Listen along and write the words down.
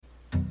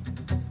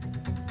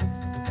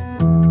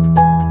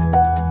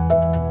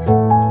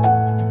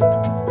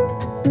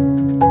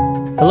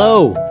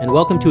Hello, and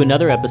welcome to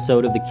another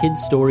episode of the Kid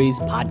Stories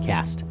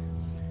podcast.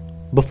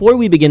 Before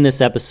we begin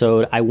this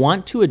episode, I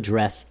want to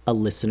address a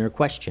listener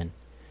question.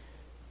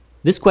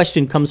 This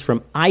question comes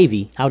from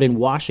Ivy out in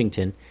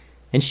Washington,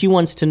 and she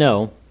wants to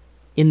know,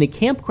 in the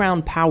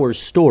Campground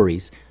Powers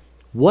stories,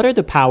 what are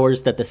the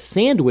powers that the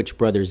Sandwich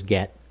Brothers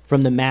get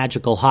from the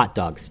magical hot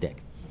dog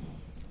stick?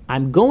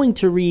 I'm going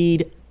to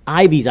read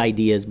Ivy's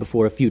ideas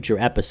before a future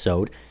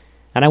episode,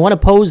 and I want to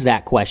pose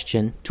that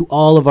question to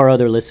all of our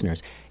other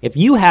listeners. If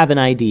you have an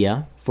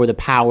idea for the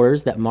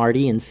powers that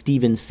Marty and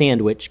Steven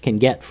Sandwich can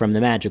get from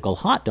the magical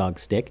hot dog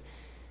stick,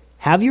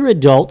 have your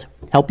adult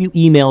help you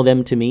email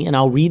them to me, and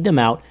I'll read them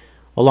out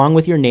along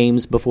with your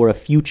names before a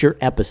future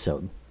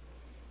episode.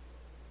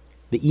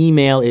 The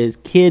email is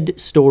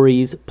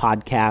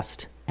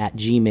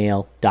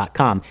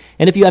kidstoriespodcast@gmail.com.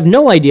 And if you have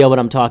no idea what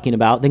I'm talking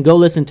about, then go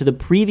listen to the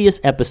previous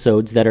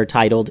episodes that are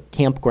titled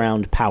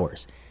Campground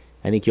Powers.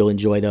 I think you'll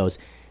enjoy those.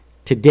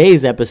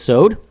 Today's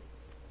episode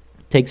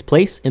takes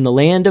place in the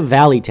land of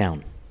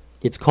Valleytown.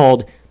 It's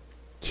called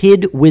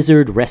Kid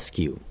Wizard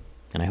Rescue,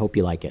 and I hope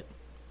you like it.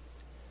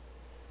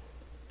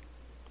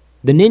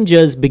 The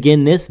ninjas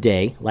begin this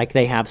day like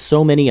they have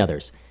so many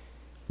others,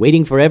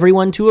 waiting for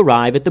everyone to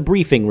arrive at the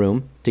briefing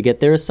room to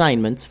get their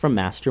assignments from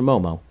Master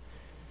Momo.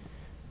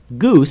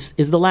 Goose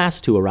is the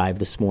last to arrive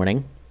this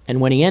morning,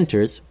 and when he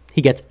enters,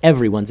 he gets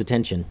everyone's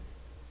attention.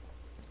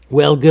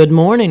 "Well, good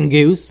morning,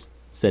 Goose,"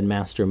 said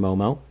Master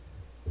Momo.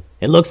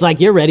 "It looks like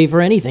you're ready for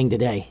anything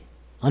today.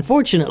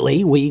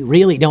 Unfortunately, we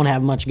really don't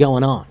have much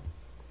going on."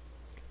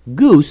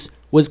 Goose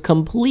was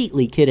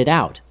completely kitted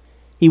out.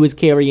 He was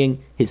carrying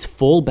his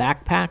full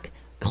backpack,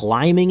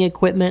 climbing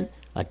equipment,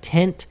 a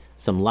tent,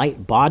 some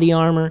light body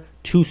armor,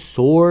 2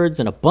 swords,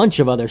 and a bunch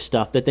of other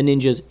stuff that the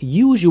ninjas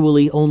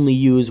usually only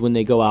use when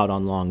they go out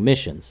on long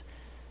missions.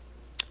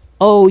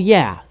 "Oh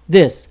yeah,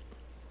 this.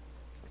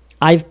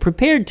 I've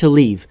prepared to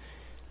leave.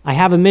 I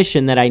have a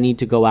mission that I need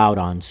to go out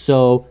on,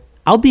 so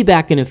I'll be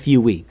back in a few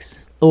weeks.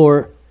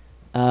 Or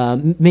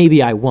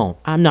maybe I won't.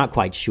 I'm not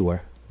quite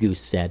sure,"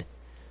 Goose said.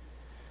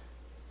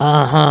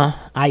 "Uh-huh,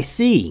 I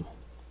see.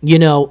 You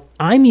know,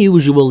 I'm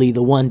usually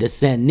the one to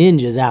send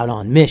ninjas out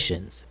on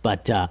missions,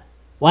 but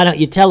why don't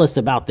you tell us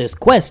about this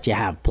quest you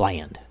have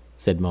planned?"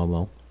 said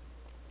Momo.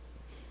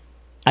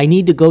 "I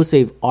need to go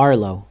save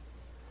Arlo."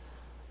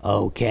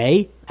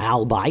 "Okay,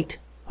 I'll bite.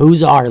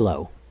 Who's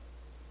Arlo?"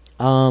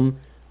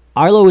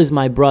 Arlo is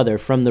my brother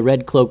from the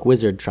Red Cloak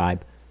Wizard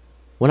tribe.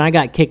 When I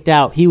got kicked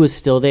out, he was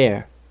still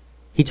there.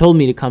 He told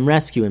me to come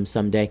rescue him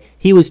someday.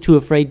 He was too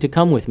afraid to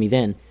come with me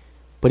then,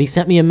 but he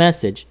sent me a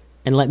message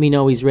and let me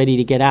know he's ready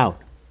to get out."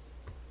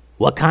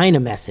 "What kind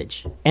of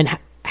message? And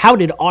how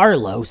did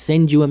Arlo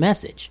send you a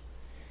message?"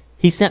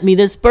 "He sent me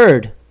this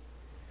bird."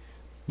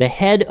 The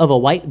head of a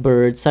white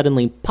bird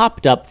suddenly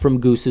popped up from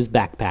Goose's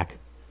backpack.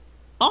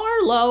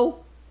 "Arlo!"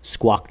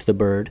 squawked the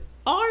bird.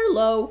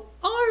 "Arlo!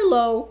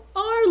 Arlo!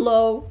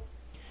 Arlo!"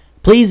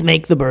 "Please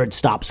make the bird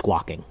stop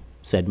squawking,"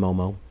 said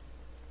Momo.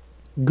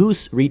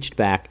 Goose reached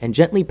back and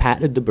gently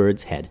patted the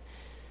bird's head.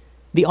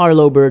 The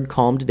Arlo bird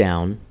calmed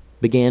down,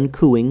 began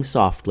cooing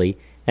softly,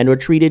 and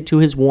retreated to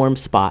his warm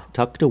spot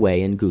tucked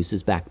away in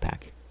Goose's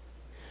backpack.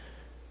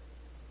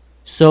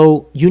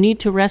 "So, you need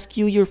to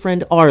rescue your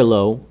friend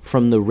Arlo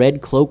from the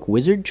Red Cloak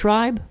Wizard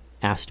tribe?"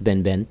 asked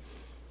Ben.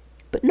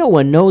 "But no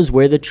one knows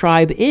where the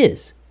tribe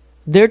is.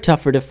 They're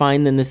tougher to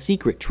find than the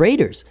secret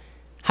traders.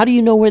 How do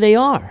you know where they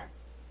are?"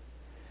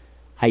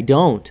 "I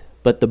don't,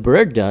 but the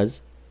bird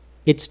does.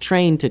 It's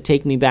trained to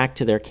take me back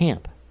to their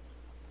camp."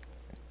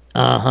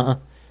 "Uh-huh.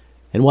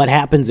 And what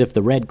happens if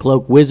the Red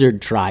Cloak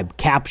Wizard tribe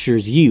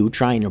captures you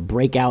trying to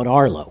break out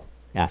Arlo?"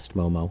 asked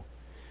Momo.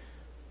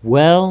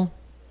 "Well,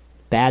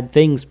 bad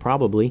things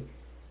probably.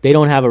 They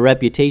don't have a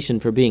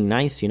reputation for being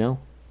nice, you know."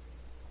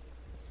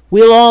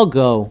 "We'll all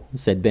go,"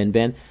 said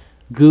Ben.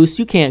 "Goose,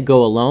 you can't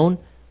go alone.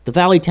 The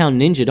Valleytown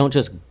Ninja don't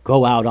just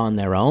go out on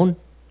their own.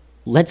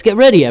 Let's get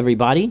ready,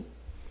 everybody."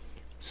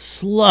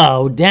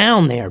 "Slow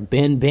down there,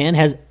 Ben.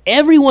 Has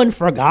everyone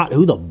forgot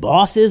who the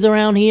boss is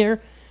around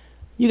here?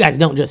 You guys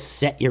don't just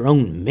set your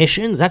own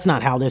missions. That's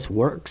not how this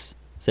works,"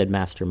 said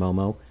Master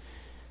Momo.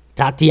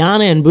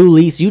 "Tatiana and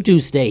Boolise, you two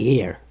stay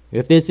here.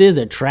 If this is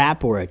a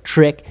trap or a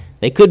trick,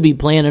 they could be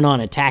planning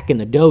on attacking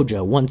the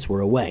dojo once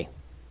we're away.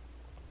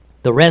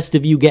 The rest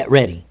of you get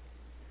ready."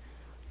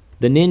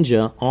 The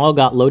ninja all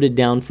got loaded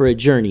down for a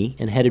journey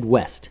and headed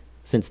west,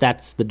 since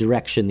that's the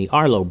direction the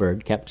Arlo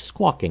bird kept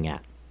squawking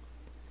at.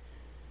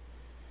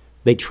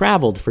 They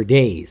traveled for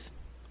days,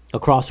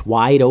 across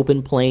wide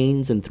open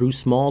plains and through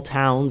small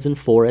towns and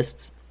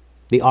forests.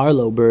 The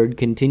Arlo bird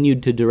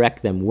continued to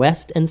direct them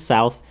west and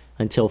south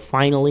until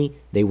finally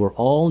they were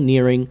all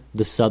nearing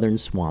the southern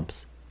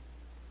swamps.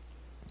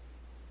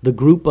 The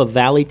group of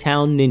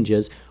Valleytown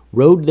ninjas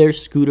rode their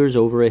scooters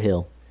over a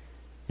hill.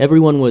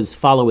 Everyone was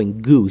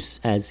following Goose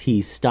as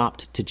he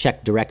stopped to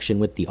check direction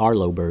with the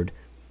Arlo bird.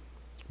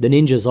 The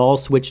ninjas all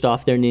switched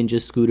off their ninja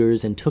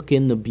scooters and took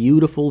in the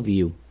beautiful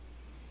view.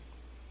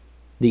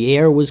 The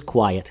air was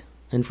quiet,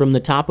 and from the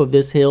top of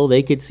this hill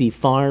they could see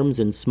farms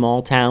and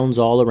small towns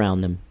all around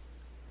them.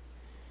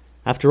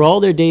 After all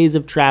their days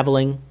of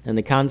traveling and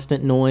the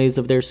constant noise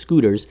of their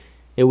scooters,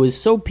 it was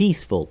so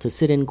peaceful to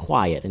sit in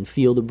quiet and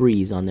feel the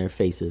breeze on their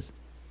faces.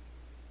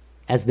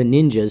 As the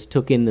ninjas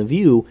took in the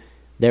view,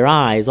 their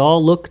eyes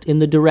all looked in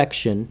the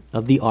direction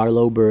of the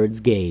Arlo bird's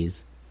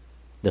gaze,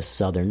 the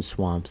southern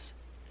swamps.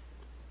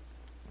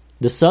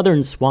 The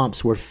southern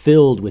swamps were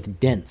filled with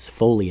dense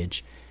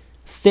foliage.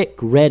 Thick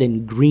red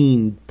and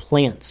green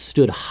plants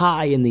stood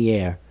high in the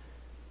air.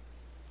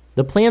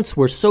 The plants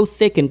were so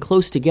thick and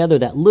close together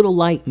that little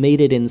light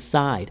made it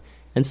inside,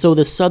 and so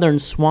the southern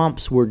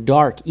swamps were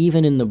dark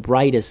even in the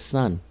brightest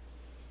sun.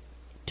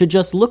 To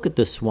just look at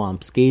the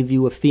swamps gave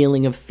you a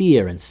feeling of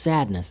fear and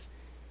sadness.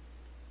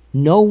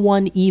 No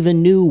one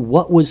even knew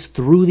what was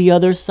through the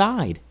other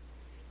side.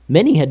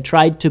 Many had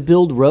tried to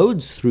build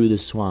roads through the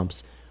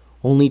swamps,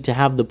 only to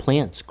have the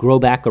plants grow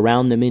back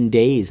around them in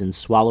days and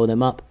swallow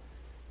them up.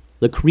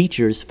 The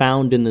creatures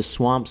found in the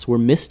swamps were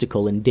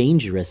mystical and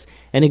dangerous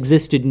and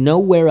existed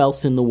nowhere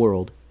else in the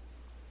world.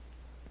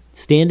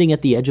 Standing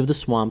at the edge of the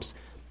swamps,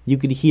 you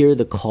could hear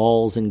the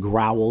calls and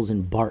growls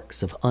and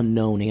barks of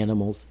unknown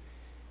animals.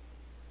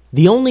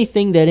 The only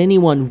thing that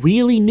anyone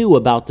really knew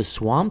about the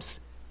swamps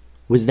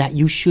was that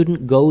you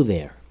shouldn't go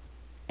there.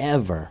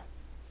 Ever.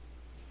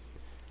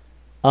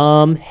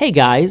 Hey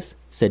guys,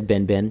 said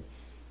Ben.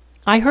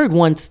 I heard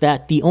once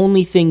that the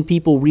only thing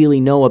people really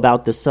know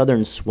about the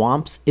southern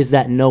swamps is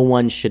that no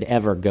one should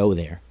ever go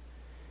there.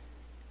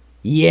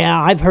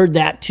 Yeah, I've heard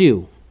that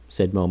too,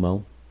 said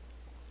Momo.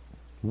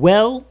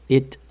 Well,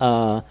 it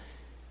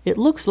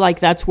looks like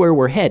that's where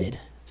we're headed,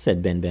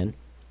 said Ben.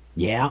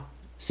 Yeah,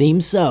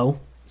 seems so,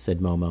 said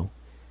Momo.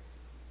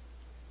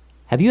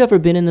 Have you ever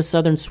been in the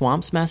southern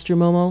swamps, Master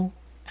Momo?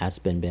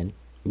 Asked Ben.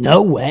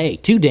 No way,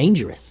 too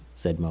dangerous,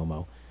 said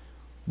Momo.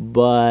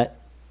 But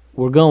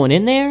we're going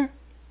in there?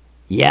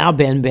 Yeah,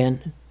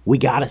 Ben, we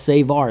gotta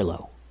save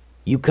Arlo.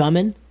 You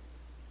coming?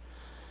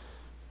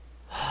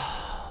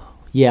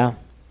 Yeah.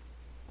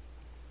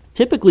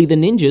 Typically, the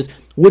ninjas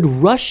would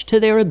rush to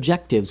their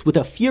objectives with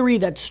a fury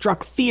that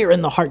struck fear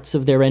in the hearts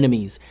of their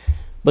enemies.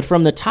 But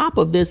from the top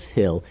of this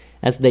hill,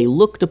 as they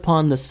looked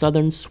upon the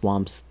southern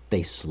swamps,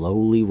 they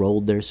slowly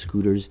rolled their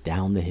scooters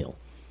down the hill.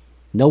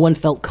 No one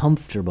felt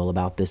comfortable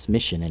about this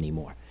mission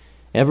anymore.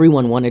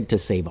 Everyone wanted to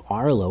save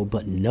Arlo,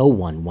 but no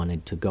one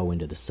wanted to go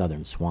into the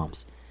southern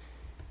swamps.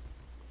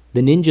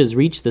 The ninjas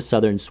reached the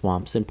southern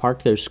swamps and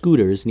parked their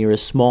scooters near a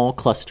small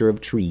cluster of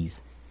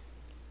trees.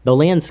 The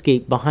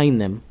landscape behind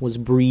them was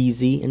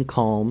breezy and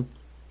calm.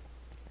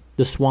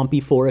 The swampy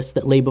forest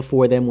that lay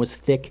before them was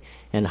thick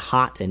and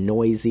hot and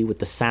noisy with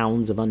the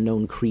sounds of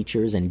unknown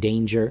creatures and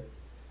danger.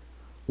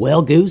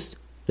 Well, Goose,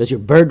 does your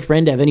bird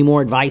friend have any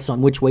more advice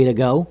on which way to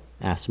go?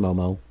 Asked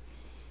Momo.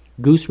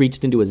 Goose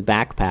reached into his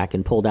backpack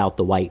and pulled out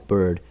the white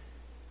bird.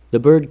 The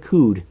bird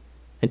cooed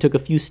and took a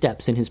few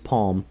steps in his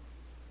palm.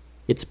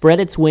 It spread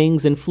its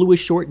wings and flew a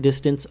short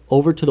distance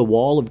over to the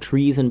wall of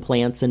trees and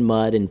plants and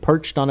mud and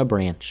perched on a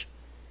branch.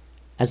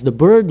 As the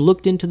bird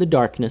looked into the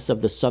darkness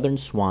of the southern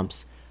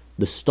swamps,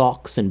 the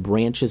stalks and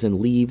branches and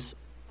leaves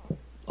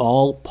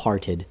all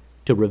parted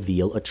to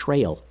reveal a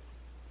trail.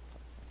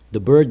 The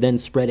bird then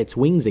spread its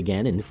wings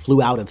again and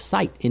flew out of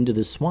sight into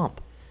the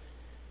swamp.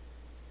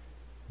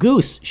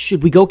 Goose,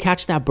 should we go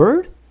catch that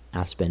bird?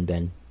 Asked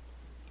Ben.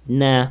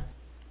 Nah.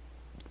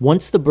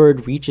 Once the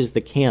bird reaches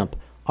the camp,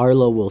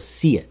 Arlo will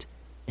see it,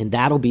 and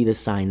that'll be the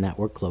sign that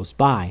we're close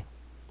by.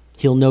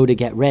 He'll know to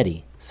get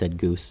ready, said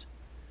Goose.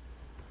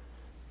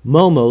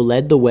 Momo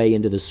led the way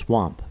into the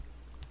swamp,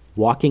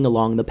 walking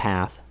along the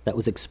path that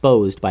was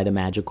exposed by the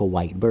magical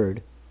white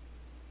bird.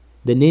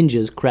 The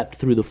ninjas crept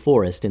through the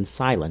forest in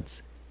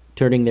silence,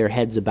 turning their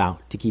heads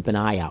about to keep an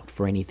eye out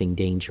for anything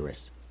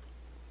dangerous.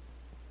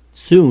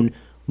 Soon,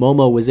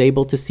 Momo was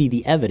able to see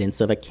the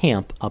evidence of a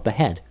camp up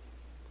ahead.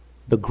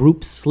 The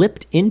group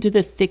slipped into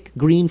the thick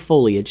green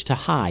foliage to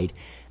hide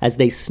as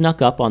they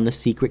snuck up on the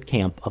secret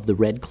camp of the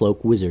Red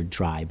Cloak Wizard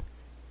tribe.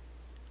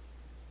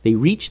 They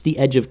reached the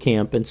edge of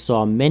camp and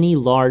saw many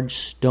large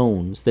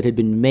stones that had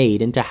been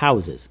made into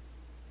houses.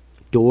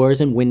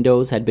 Doors and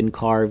windows had been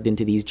carved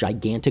into these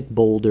gigantic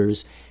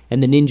boulders,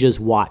 and the ninjas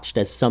watched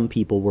as some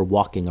people were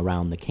walking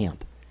around the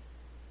camp.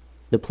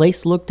 The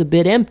place looked a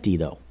bit empty,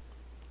 though.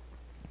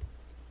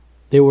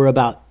 There were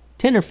about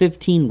 10 or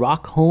 15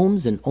 rock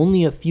homes and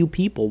only a few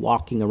people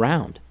walking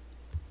around.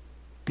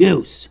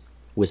 Goose,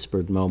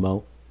 whispered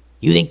Momo,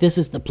 you think this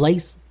is the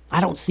place?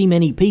 I don't see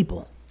many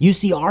people. You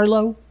see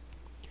Arlo?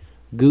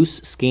 Goose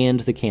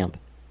scanned the camp.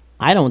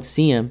 I don't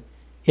see him.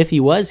 If he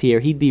was here,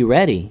 he'd be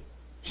ready.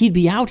 He'd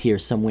be out here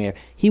somewhere.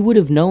 He would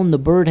have known the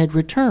bird had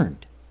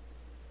returned.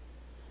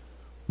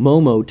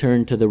 Momo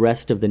turned to the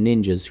rest of the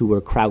ninjas who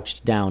were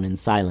crouched down in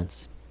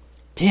silence.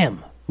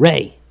 Tim,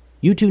 Ray,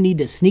 you two need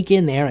to sneak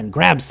in there and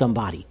grab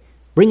somebody.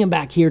 Bring him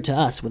back here to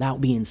us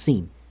without being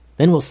seen.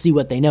 Then we'll see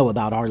what they know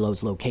about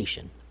Arlo's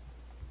location.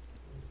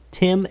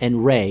 Tim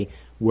and Ray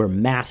were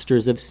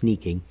masters of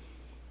sneaking.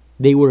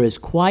 They were as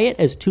quiet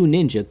as two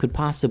ninja could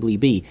possibly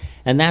be,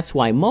 and that's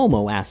why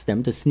Momo asked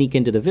them to sneak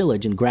into the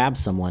village and grab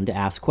someone to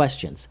ask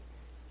questions.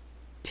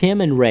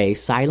 Tim and Ray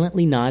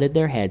silently nodded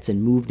their heads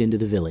and moved into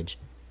the village.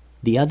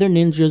 The other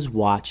ninjas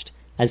watched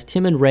as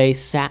Tim and Ray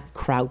sat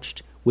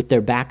crouched with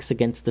their backs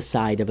against the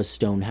side of a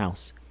stone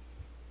house.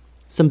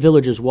 Some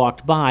villagers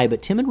walked by,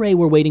 but Tim and Ray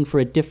were waiting for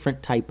a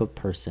different type of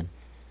person.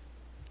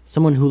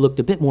 Someone who looked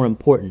a bit more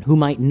important, who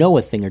might know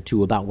a thing or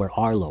two about where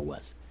Arlo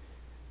was.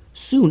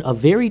 Soon, a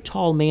very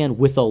tall man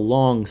with a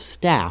long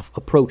staff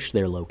approached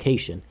their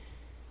location.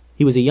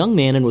 He was a young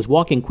man and was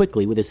walking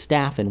quickly with his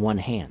staff in one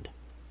hand.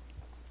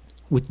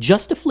 With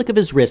just a flick of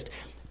his wrist,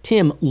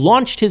 Tim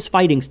launched his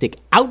fighting stick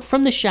out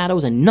from the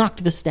shadows and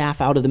knocked the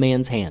staff out of the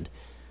man's hand.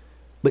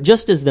 But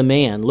just as the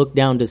man looked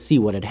down to see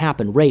what had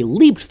happened, Ray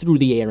leaped through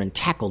the air and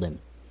tackled him.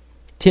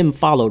 Tim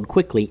followed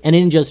quickly, and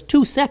in just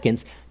 2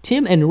 seconds,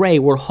 Tim and Ray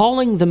were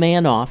hauling the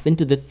man off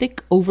into the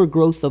thick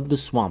overgrowth of the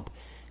swamp,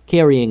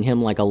 carrying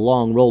him like a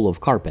long roll of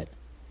carpet.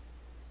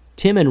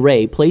 Tim and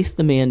Ray placed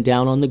the man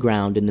down on the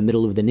ground in the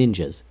middle of the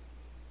ninjas.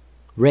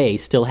 Ray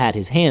still had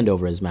his hand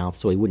over his mouth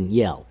so he wouldn't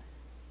yell.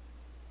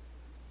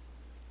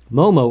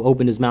 Momo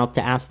opened his mouth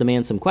to ask the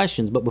man some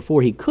questions, but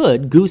before he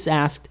could, Goose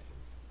asked,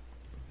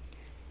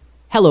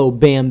 "Hello,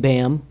 Bam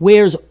Bam.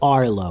 Where's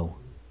Arlo?"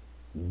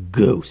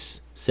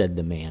 "Goose," said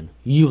the man.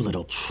 "You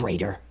little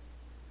traitor."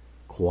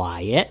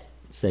 "Quiet,"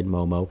 said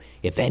Momo.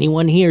 "If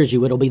anyone hears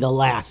you, it'll be the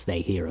last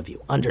they hear of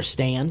you.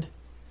 Understand?"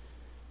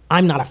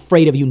 "I'm not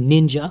afraid of you,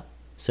 ninja,"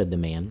 said the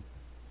man.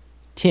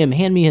 "Tim,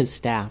 hand me his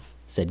staff,"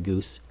 said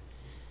Goose.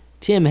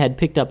 Tim had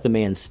picked up the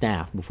man's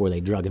staff before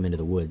they drug him into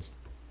the woods.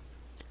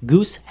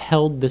 Goose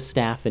held the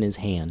staff in his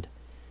hand.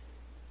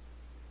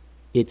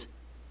 Its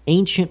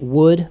ancient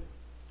wood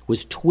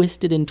was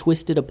twisted and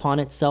twisted upon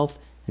itself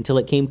until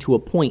it came to a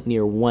point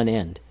near one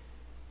end.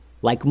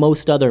 Like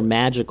most other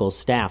magical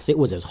staffs, it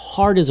was as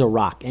hard as a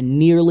rock and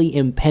nearly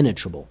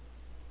impenetrable.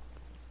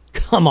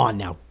 "Come on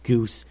now,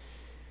 Goose.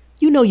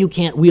 You know you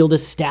can't wield a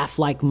staff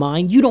like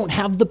mine. You don't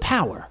have the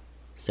power,"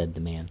 said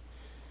the man.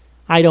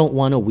 "I don't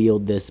want to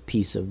wield this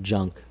piece of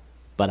junk,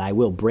 but I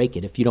will break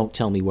it if you don't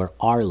tell me where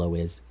Arlo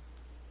is.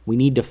 We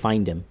need to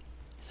find him,"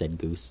 said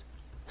Goose.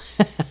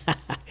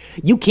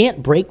 "You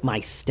can't break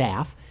my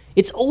staff.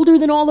 It's older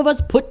than all of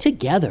us put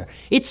together.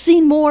 It's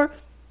seen more—"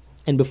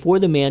 And before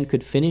the man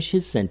could finish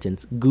his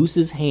sentence,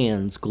 Goose's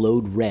hands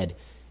glowed red,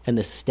 and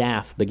the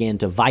staff began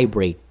to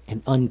vibrate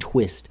and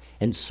untwist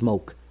and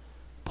smoke.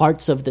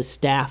 Parts of the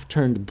staff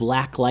turned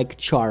black like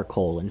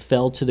charcoal and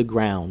fell to the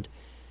ground.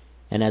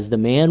 And as the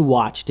man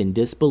watched in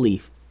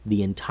disbelief,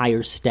 the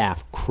entire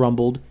staff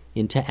crumbled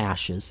into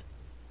ashes.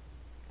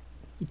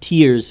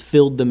 Tears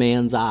filled the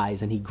man's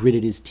eyes, and he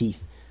gritted his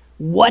teeth.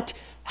 "What?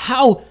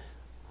 How?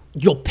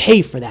 You'll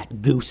pay for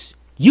that, Goose.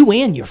 You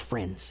and your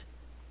friends."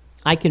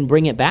 "I can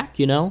bring it back,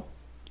 you know,"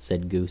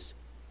 said Goose.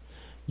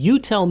 "You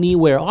tell me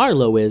where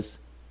Arlo is,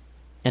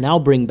 and I'll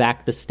bring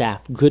back the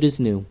staff good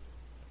as new."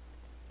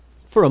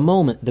 For a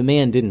moment, the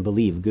man didn't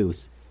believe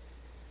Goose.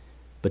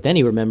 But then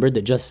he remembered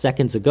that just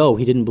seconds ago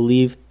he didn't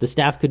believe the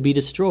staff could be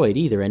destroyed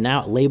either, and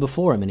now it lay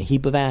before him in a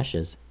heap of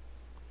ashes.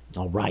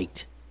 All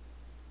right.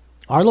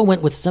 Arlo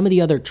went with some of the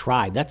other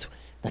tribe. That's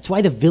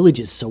why the village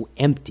is so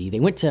empty. They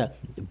went to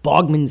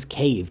Bogman's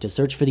cave to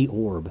search for the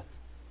orb.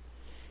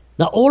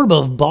 "The orb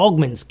of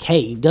Bogman's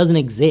cave doesn't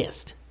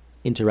exist,"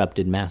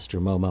 interrupted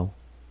Master Momo.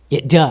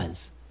 "It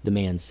does," the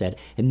man said,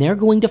 "and they're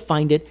going to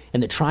find it,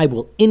 and the tribe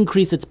will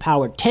increase its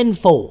power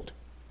tenfold."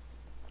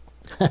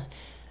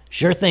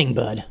 "Sure thing,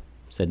 bud,"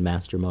 said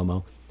Master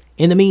Momo.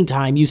 "In the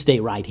meantime, you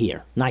stay right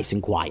here, nice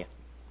and quiet."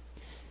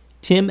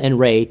 Tim and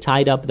Ray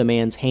tied up the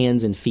man's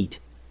hands and feet.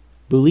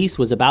 Bulis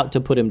was about to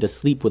put him to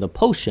sleep with a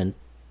potion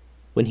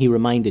when he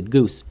reminded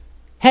Goose,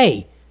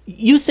 "Hey,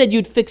 you said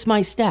you'd fix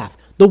my staff.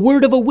 The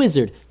word of a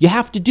wizard. You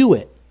have to do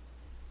it."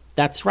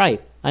 "That's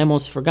right. I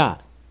almost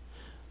forgot."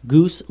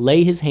 Goose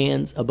lay his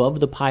hands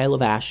above the pile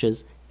of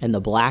ashes, and the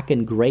black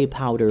and gray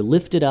powder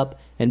lifted up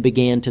and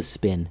began to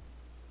spin.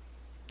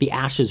 The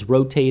ashes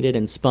rotated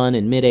and spun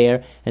in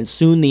midair, and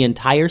soon the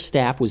entire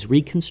staff was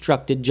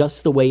reconstructed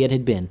just the way it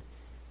had been.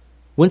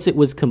 Once it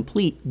was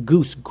complete,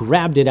 Goose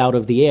grabbed it out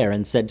of the air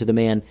and said to the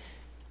man,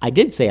 "I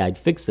did say I'd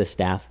fix the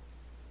staff,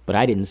 but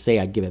I didn't say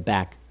I'd give it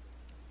back."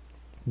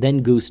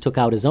 Then Goose took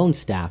out his own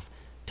staff,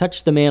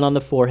 touched the man on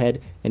the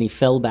forehead, and he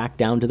fell back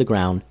down to the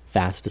ground,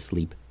 fast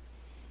asleep.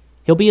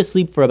 "He'll be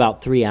asleep for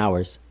about 3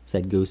 hours,"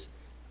 said Goose.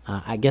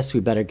 I guess we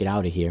better get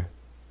out of here."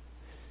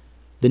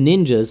 The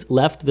ninjas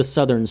left the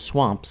southern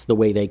swamps the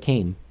way they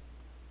came.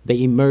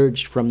 They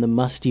emerged from the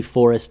musty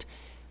forest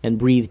and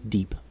breathed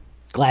deep,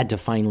 glad to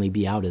finally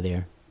be out of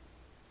there.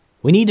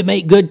 "We need to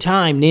make good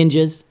time,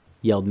 ninjas,"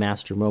 yelled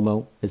Master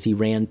Momo as he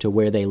ran to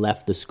where they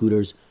left the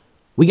scooters.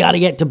 "We got to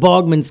get to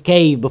Bogman's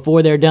cave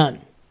before they're done."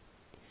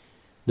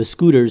 The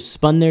scooters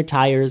spun their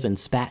tires and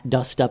spat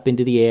dust up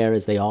into the air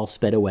as they all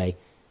sped away,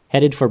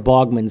 headed for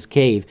Bogman's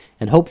cave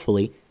and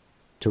hopefully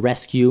to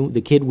rescue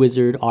the Kid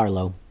Wizard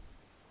Arlo.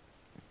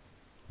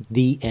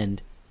 The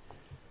end.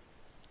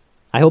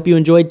 I hope you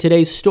enjoyed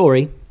today's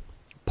story.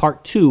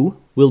 Part 2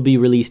 will be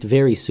released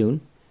very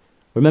soon.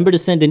 Remember to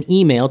send an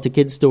email to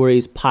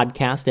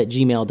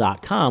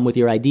kidstoriespodcast@gmail.com with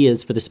your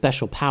ideas for the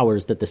special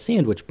powers that the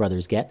Sandwich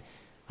Brothers get.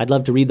 I'd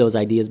love to read those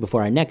ideas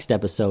before our next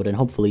episode and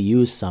hopefully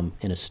use some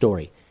in a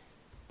story.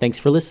 Thanks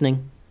for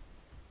listening.